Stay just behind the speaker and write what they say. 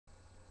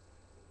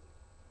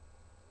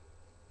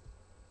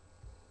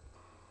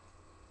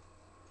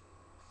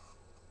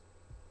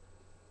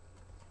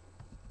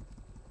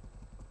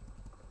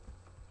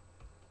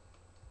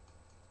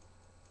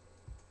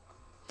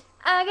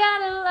I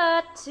got a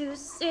lot to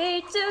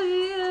say to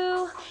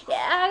you.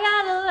 Yeah, I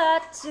got a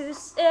lot to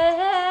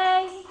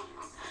say.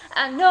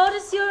 I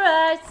notice your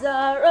eyes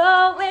are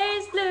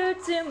always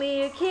glued to me.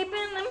 You're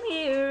keeping them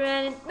here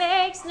and it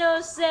makes no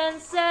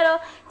sense at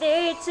all.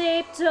 They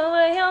taped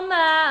over your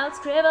mouth,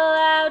 scribble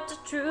out the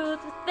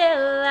truth with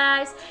their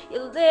lies,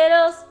 you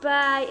little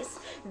spies.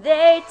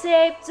 They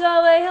taped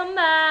over your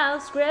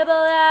mouth, scribble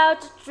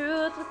out the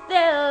truth with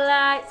their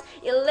lies,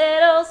 you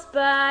little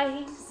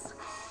spies.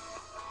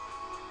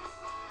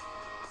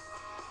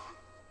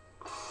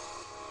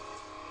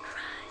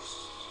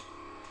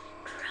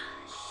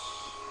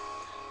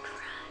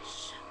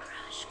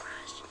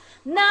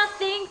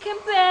 Nothing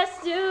compares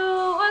to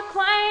a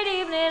quiet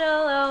evening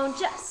alone.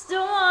 Just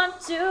don't want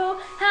to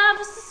have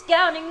us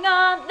counting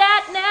on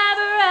that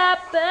never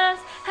happens.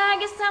 I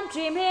guess I'm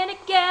dreaming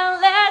again.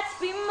 Let's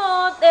be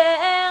more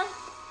than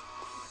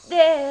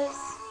this.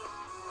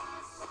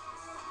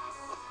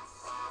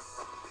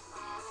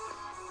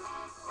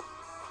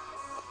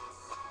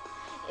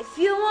 If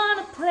you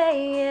wanna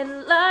play it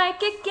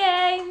like a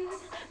game,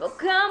 well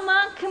come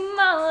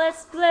on,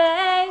 let's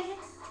play.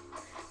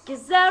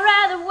 'Cause I'd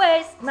rather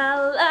waste my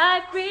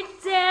life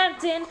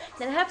pretending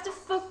than have to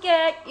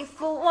forget you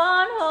for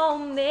one whole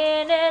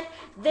minute.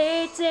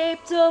 They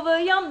taped over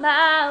your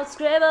mouth,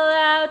 scribble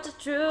out the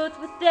truth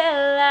with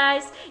their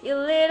lies, you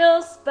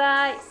little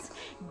spies.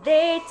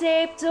 They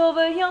taped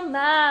over your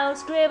mouth,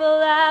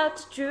 scribble out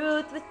the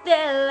truth with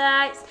their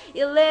lies,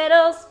 you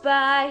little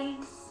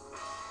spies.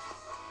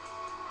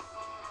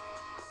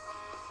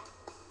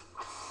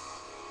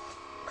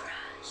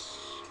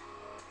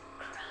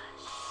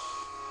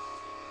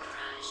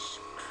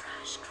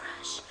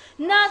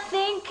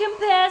 Nothing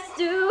compares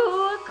to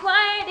a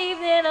quiet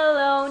evening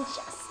alone.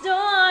 Just don't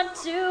want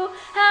to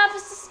have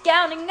us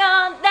counting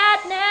on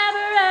that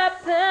never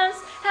happens.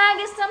 I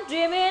guess I'm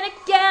dreaming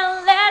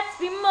again. Let's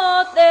be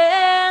more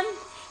than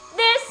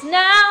this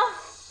now.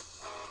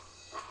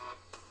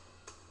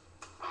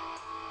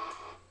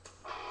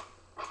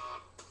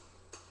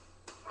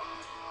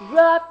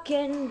 Rock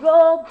and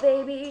roll,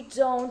 baby,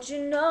 don't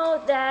you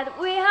know that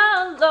we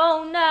are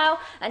alone now?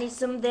 I need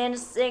something to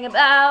sing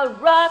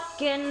about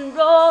rock and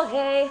roll,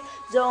 hey.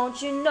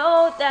 Don't you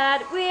know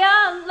that we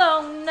are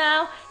alone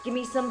now? Give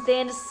me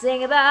something to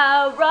sing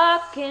about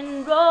rock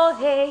and roll,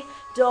 hey.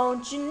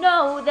 Don't you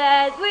know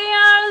that we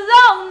are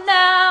alone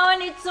now? I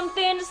need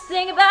something to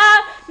sing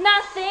about.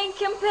 Nothing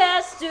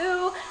compares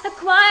to a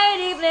quiet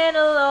evening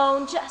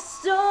alone.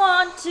 Just don't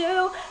want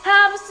to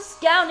have us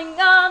counting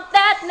on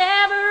that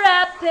never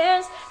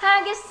happens.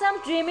 I guess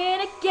I'm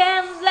dreaming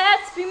again.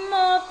 Let's be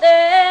more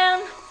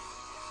than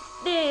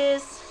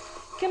this.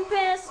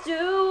 Compares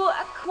to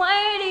a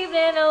quiet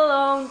evening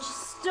alone.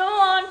 Just don't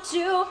want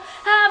to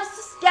have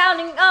us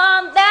counting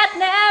on that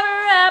never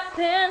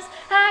happens.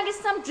 I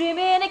guess I'm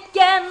dreaming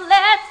again.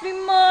 Let's be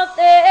more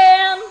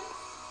than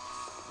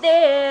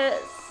this.